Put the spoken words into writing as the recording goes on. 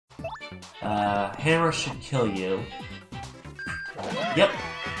Hammer should kill you. Yep.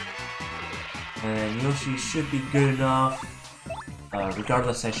 And Yoshi should be good enough.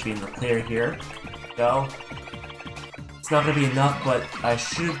 Regardless, I should be in the clear here. Go. It's not gonna be enough, but I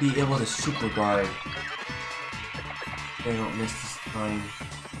should be able to super guard. They don't miss this time.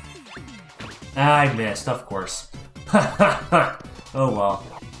 I missed, of course. Oh well.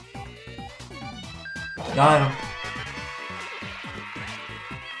 Got him.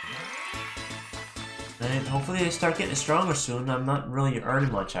 And hopefully they start getting stronger soon. I'm not really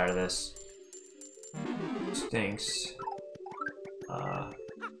earning much out of this. Stinks.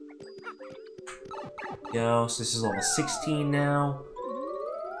 Yo, so this is level 16 now.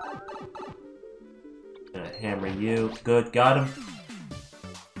 Gonna hammer you. Good, got him.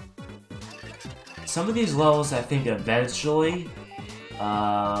 Some of these levels, I think, eventually, will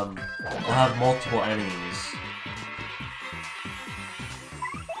have multiple enemies.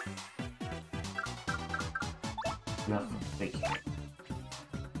 No, they can't.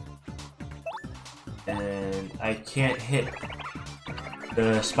 And I can't hit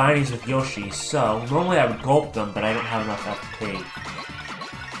the Spinies with Yoshi, so normally I would gulp them, but I don't have enough FP.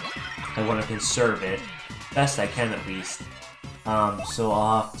 I want to conserve it. Best I can, at least. So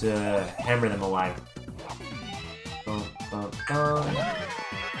I'll have to hammer them away.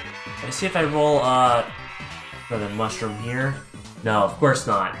 Let's see if I roll, another mushroom here. No, of course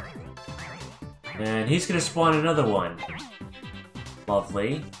not. And he's gonna spawn another one.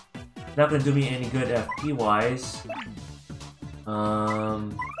 Lovely. Not gonna do me any good FP-wise.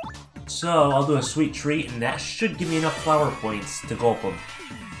 So I'll do a sweet treat, and that should give me enough flower points to gulp him.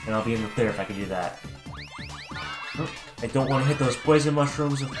 And I'll be in the clear if I can do that. Oh, I don't want to hit those poison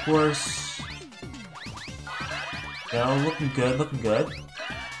mushrooms, of course. No, looking good, looking good.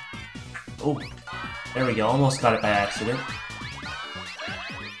 Oh, there we go, almost got it by accident.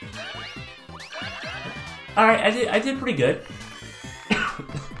 Alright, I did pretty good.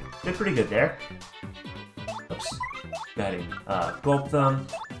 Did pretty good there. Oops. Go ahead and gulp them,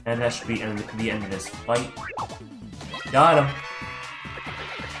 and that should be the end of this fight. Got him.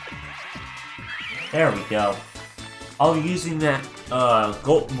 There we go. I'll be using that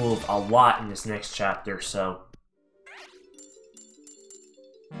gulp move a lot in this next chapter, so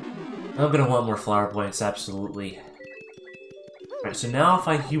I'm gonna want more flower points, absolutely. Alright, so now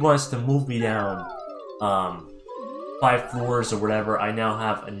if he wants to move me down 5 floors or whatever, I now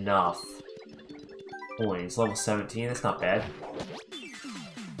have enough points. Level 17, that's not bad.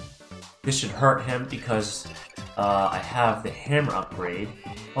 This should hurt him because I have the hammer upgrade.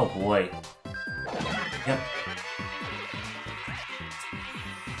 Oh boy. Yep.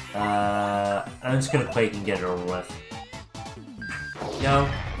 I'm just gonna quake and get it over with. Yo.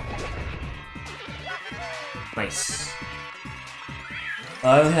 Nice.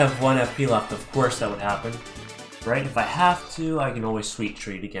 I only have 1 FP left, of course that would happen. Right? If I have to, I can always sweet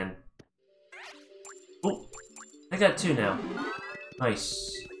treat again. Oh, I got 2 now.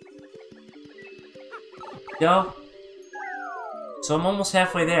 Nice. Go. So I'm almost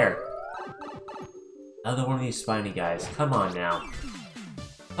halfway there. Another one of these spiny guys. Come on now.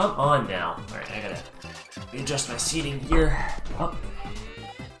 Come on now. Alright, I gotta readjust my seating here. Up.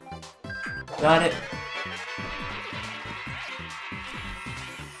 Got it.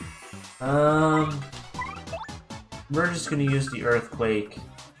 We're just gonna use the earthquake.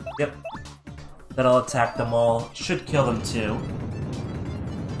 Yep. That'll attack them all. Should kill them too.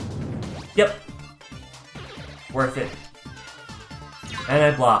 Yep. Worth it. And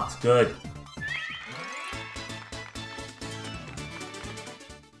I blocked. Good.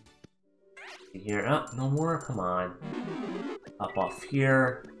 Here. Oh, no more? Come on. Hop off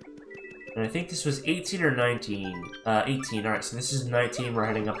here. And I think this was 18 or 19. 18. Alright, so this is 19 we're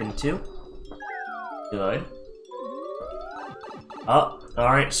heading up into. Good. Oh,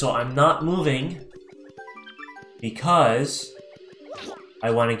 alright, so I'm not moving because I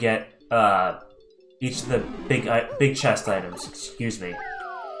want to get each of the big chest items. Excuse me.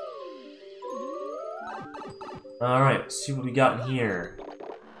 Alright, let's see what we got in here.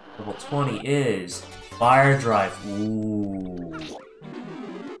 Level 20 is Fire Drive. Ooh.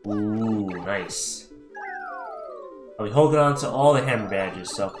 Ooh, nice. I'll be holding on to all the hammer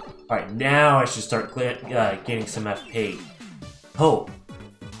badges, so... Alright, now I should start getting some FP. Oh!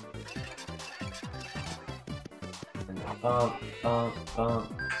 I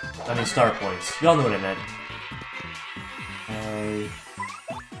mean star points. Y'all know what I meant. Okay.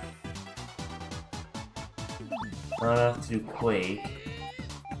 Not enough to do Quake.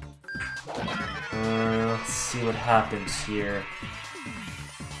 Let's see what happens here.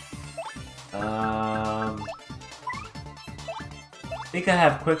 think I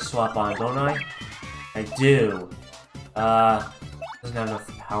have quick swap on, don't I? I do. Doesn't have enough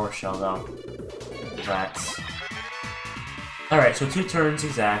power shell though. Rats. Alright, so 2 turns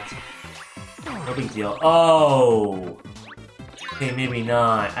exact. No big deal. Oh! Okay, maybe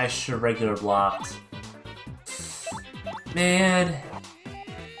not. I should have regular blocked. Man.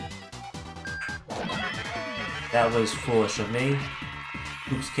 That was foolish of me.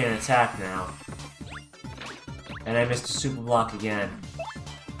 Oops, can't attack now. And I missed a super block again.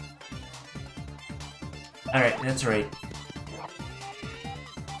 Alright, that's right.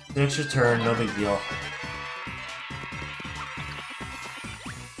 An extra turn, no big deal.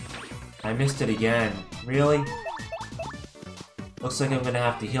 I missed it again. Really? Looks like I'm gonna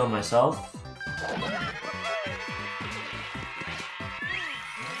have to heal myself.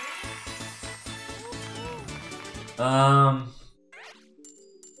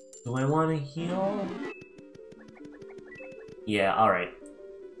 Do I want to heal? Yeah, alright.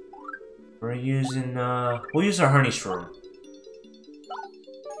 We're using, we'll use our honey shroom.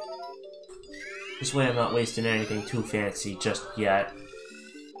 This way I'm not wasting anything too fancy just yet.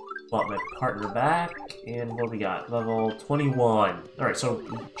 Brought my partner back, and what we got? Level 21. Alright, so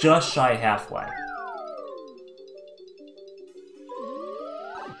just shy halfway.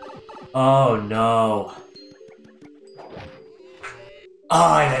 Oh no.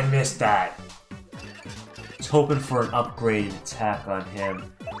 Oh, I missed that. I was hoping for an upgraded attack on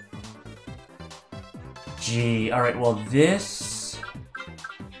him. Gee, alright, well this...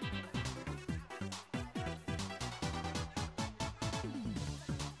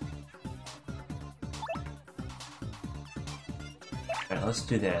 Alright, let's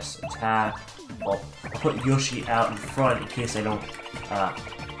do this. Attack. Well, I'll put Yoshi out in front in case I don't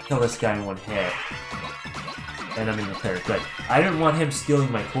kill this guy in one hit. And I'm in the clear. Good. I didn't want him stealing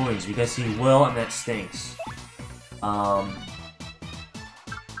my coins because he will, and that stinks. I'll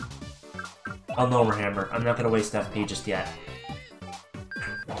Nomor Hammer. I'm not gonna waste FP just yet.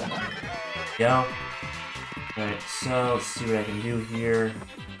 Go. Alright, so let's see what I can do here.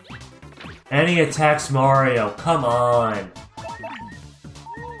 And he attacks Mario. Come on.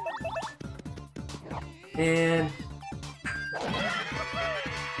 And...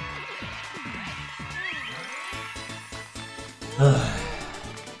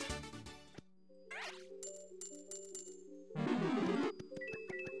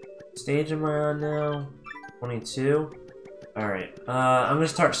 Stage am I on now? 22? Alright, I'm gonna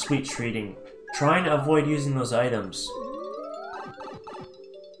start sweet treating. Trying to avoid using those items.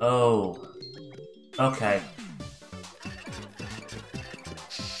 Oh. Okay.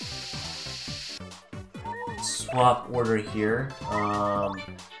 Swap order here.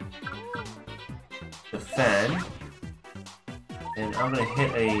 Defend. And I'm gonna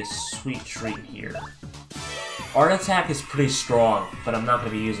hit a sweet treat here. Art attack is pretty strong, but I'm not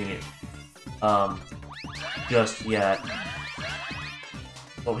gonna be using it just yet.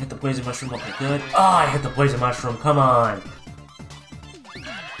 Oh, hit the poison mushroom. Okay, good. Oh, I hit the poison mushroom. Come on.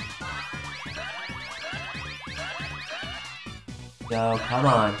 Go, come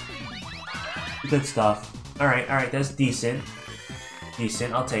on. Good stuff. Alright, alright, that's decent.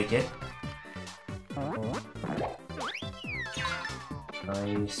 Decent, I'll take it.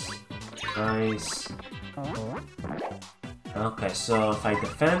 Nice. Nice. Okay, so if I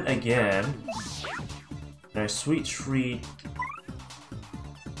defend again, and I sweet treat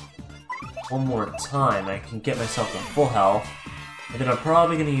one more time, I can get myself to full health, and then I'm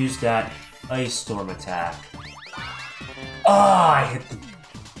probably going to use that Ice Storm attack. Oh, I hit the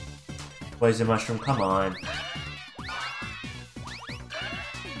Poison Mushroom, come on.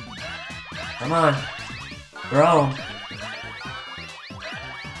 Come on. Throw him.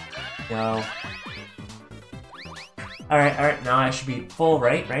 Go. Alright, now I should be full,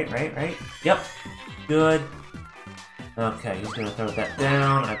 right? Yep. Good. Okay, he's gonna throw that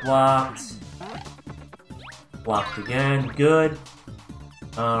down. I blocked. Blocked again. Good.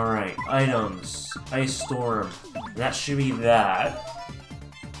 Alright, items. Ice Storm. That should be that.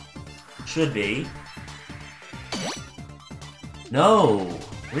 Should be. No!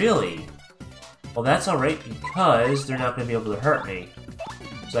 Really? Well, that's alright because they're not gonna be able to hurt me.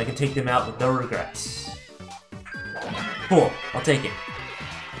 So I can take them out with no regrets. Cool, I'll take it.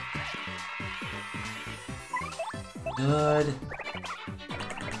 Good.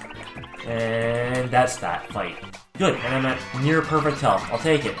 And that's that fight. Good, and I'm at near perfect health. I'll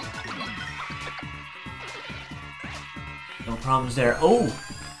take it. No problems there. Oh!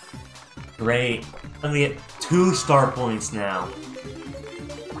 Great. I'm gonna get 2 star points now.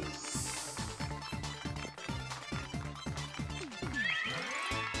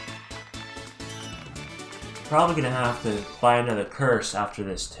 probably gonna have to buy another curse after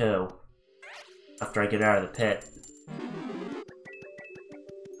this too. After I get out of the pit.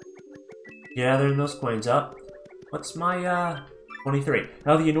 Gathering those coins up. What's my 23?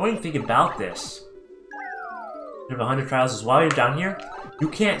 Now the annoying thing about this, you have 100 trials is while you're down here, you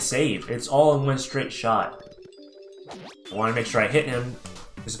can't save. It's all in one straight shot. I want to make sure I hit him,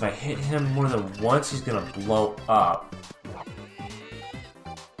 because if I hit him more than once, he's gonna blow up.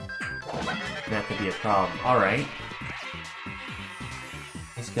 And that could be a problem. Alright.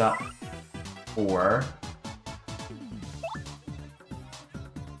 He's got 4.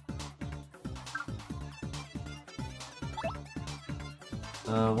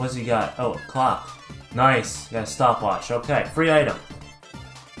 What's he got? Oh, clock. Nice. Got a stopwatch. Okay, free item.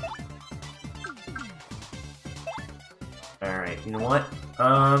 Alright, you know what?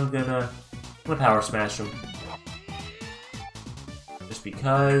 I'm gonna power smash him. Just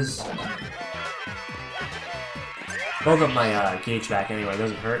because. Build up my gauge back anyway,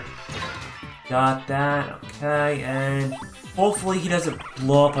 doesn't hurt. Got that, okay, and hopefully he doesn't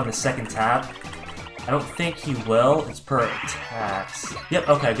blow up on the second tap. I don't think he will, it's per attacks. Yep,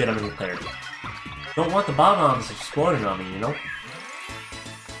 okay, good, I'm gonna clear. Don't want the bomb-bombs exploding on me, you know?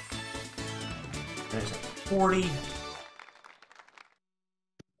 There's a 40.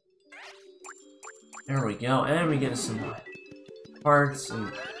 There we go, and we get some hearts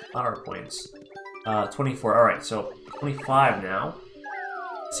and power points. 24, alright, so 25 now.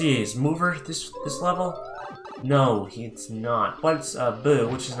 Let's see, is Mover this level? No, it's not. But it's Boo,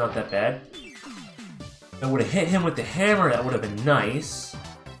 which is not that bad. If I would have hit him with the hammer, that would have been nice.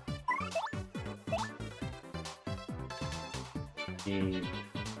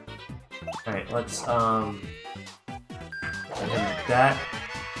 Alright, let's hit him with that.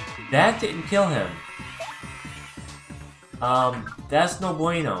 That didn't kill him. That's no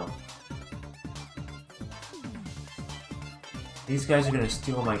bueno. These guys are gonna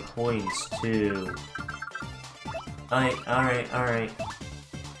steal my coins too. Alright.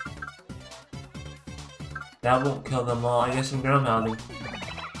 That won't kill them all. I guess I'm ground pounding.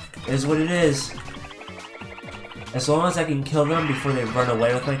 It is what it is. As long as I can kill them before they run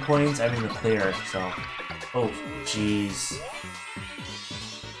away with my coins, I'm in the clear, so. Oh, jeez.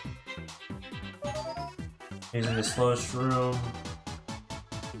 Using the slowest room.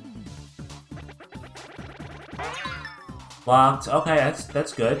 Blocked. Okay,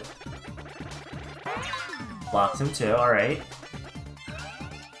 that's good. Blocked him too. Alright.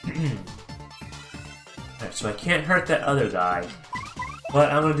 Alright, so I can't hurt that other guy.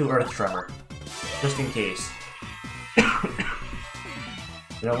 But I'm gonna do Earth Tremor. Just in case.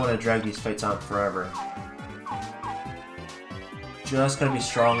 I don't want to drag these fights on forever. Just gotta be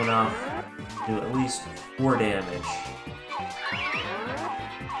strong enough to do at least 4 damage.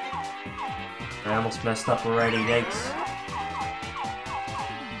 I almost messed up already, yikes.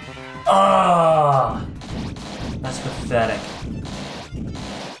 Oh, that's pathetic.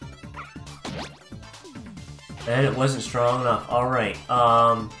 And it wasn't strong enough. Alright,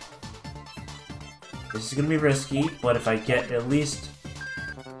 this is gonna be risky, but if I get at least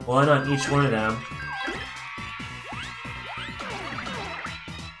 1 on each one of them.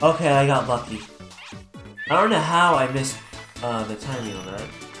 Okay, I got lucky. I don't know how I missed the timing on that.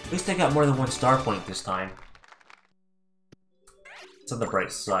 At least I got more than 1 star point this time. It's on the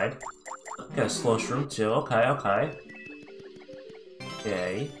bright side. Got a slow shroom too. Okay.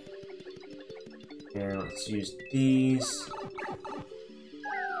 Okay. And let's use these.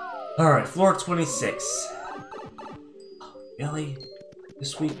 Alright, floor 26. Really?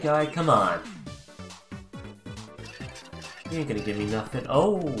 This weak guy? Come on. He ain't gonna give me nothing.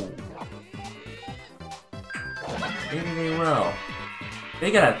 Oh! Maybe they will.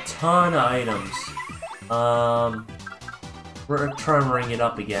 They got a ton of items. We're trying to ring it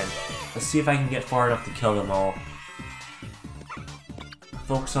up again. Let's see if I can get far enough to kill them all.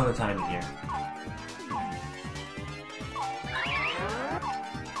 Focus on the timing here.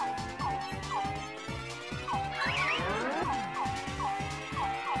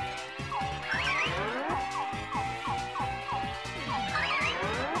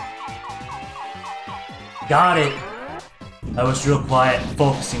 Got it! I was real quiet,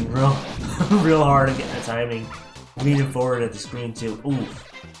 focusing real real hard on getting the timing. Leaning forward at the screen too. Oof.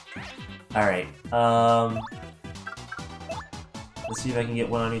 Alright, let's see if I can get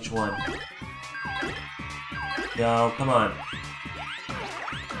 1 on each one. Go, come on.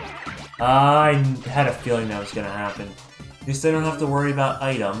 I had a feeling that was gonna happen. At least I don't have to worry about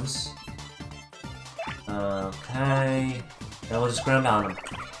items. Okay. Now we'll just ground pound them.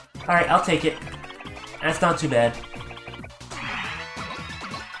 Alright, I'll take it. That's not too bad.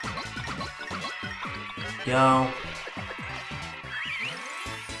 go.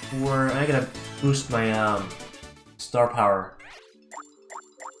 I gotta boost my star power.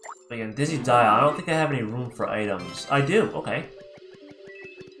 Again, Dizzy Dial. I don't think I have any room for items. I do. Okay.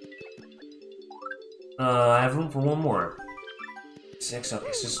 I have room for one more. 6.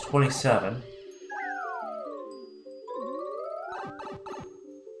 Okay, so it's 27.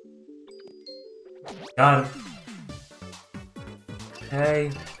 Got him.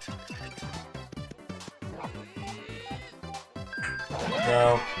 Okay.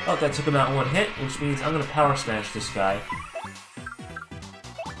 No. Oh, that took him out in one hit, which means I'm gonna power smash this guy.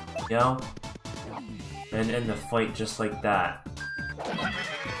 Go. And end the fight just like that.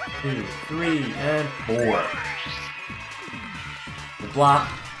 2, 3, and 4. The block.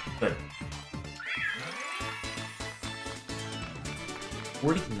 Good.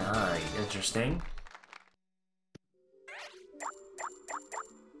 49. Interesting.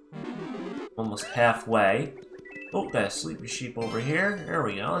 Almost halfway. Oh, got a sleepy sheep over here. There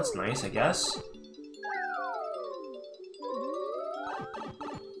we go. That's nice, I guess.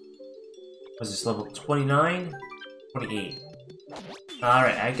 Was this level 29? 28.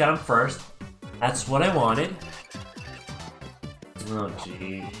 Alright, I got him first. That's what I wanted. Oh,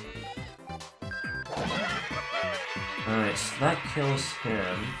 gee. Alright, so that kills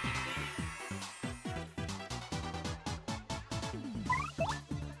him.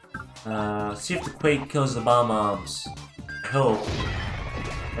 Let's see if the Quake kills the Bomb-Bombs. I hope.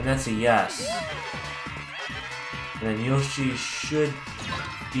 And that's a yes. And then Yoshi should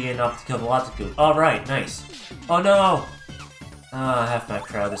be enough to kill the Latiku. Alright, nice. Oh no! Ah, half my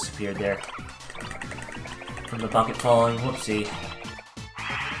crowd disappeared there. From the bucket falling. Whoopsie.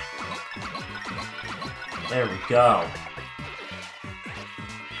 There we go.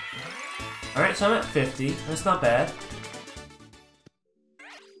 Alright, so I'm at 50. That's not bad.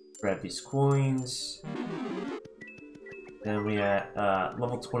 Grab these coins. Then we at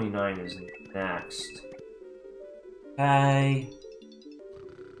level 29 is next. Okay.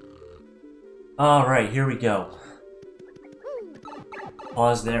 Alright, here we go.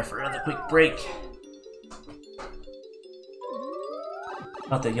 Pause there for another quick break.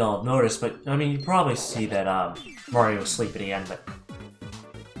 Not that y'all have noticed, but I mean, you probably see that Mario was sleeping again, but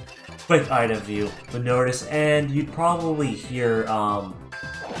quick eye view would notice, and you'd probably hear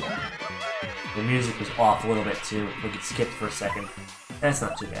the music was off a little bit too. We could skip for a second. That's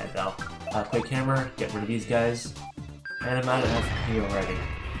not too bad though. Quick hammer, get rid of these guys. And I'm out of FP already.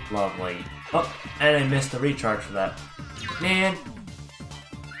 Lovely. Oh, and I missed the recharge for that. Man!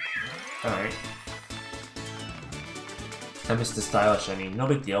 Alright. I missed the stylish, I mean, no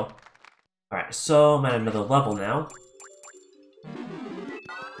big deal. Alright, so I'm at another level now.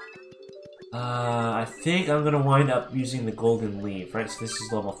 I think I'm gonna wind up using the golden leaf, right? So this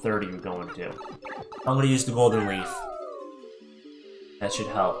is level 30 we're going to. I'm gonna use the golden leaf. That should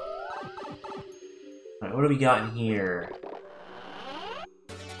help. Alright, what do we got in here?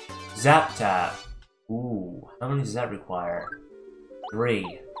 Zap Tap. Ooh, how many does that require?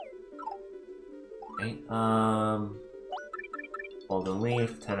 3. Okay, golden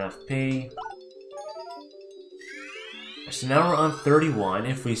leaf, 10 FP. So now we're on 31.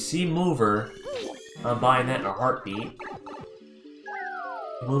 If we see Mover, I'm buying that in a heartbeat.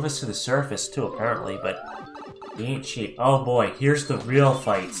 Move us to the surface too, apparently, but he ain't cheap. Oh boy, here's the real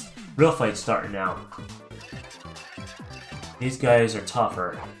fights. Real fights starting now. These guys are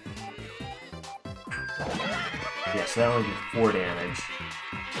tougher. Yes, that only did 4 damage.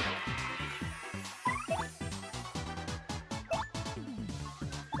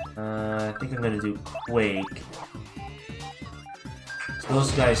 I think I'm gonna do Quake. So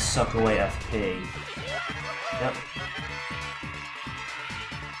those guys suck away FP. Yep.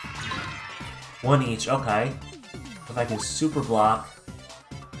 1 each, okay. If I can super block,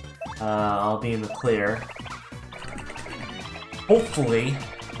 I'll be in the clear. Hopefully,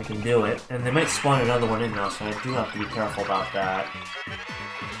 I can do it. And they might spawn another one in now, so I do have to be careful about that.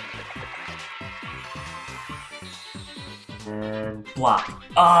 And block.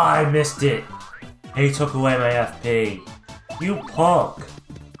 Ah, I missed it! He took away my FP. You punk!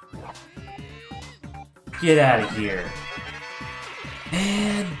 Get out of here.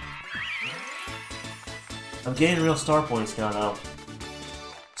 Man! I'm getting real star points now, though.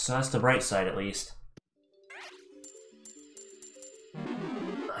 So that's the bright side, at least.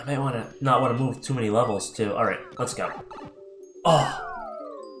 I might not want to move too many levels, too. Alright, let's go. Oh!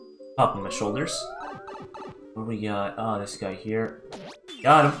 Up on my shoulders. What do we got? Oh, this guy here.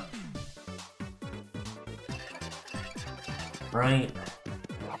 Got him! Right.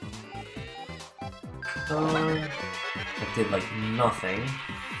 That did, like, nothing.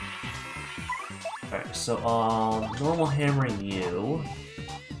 Alright, so, normal hammering you.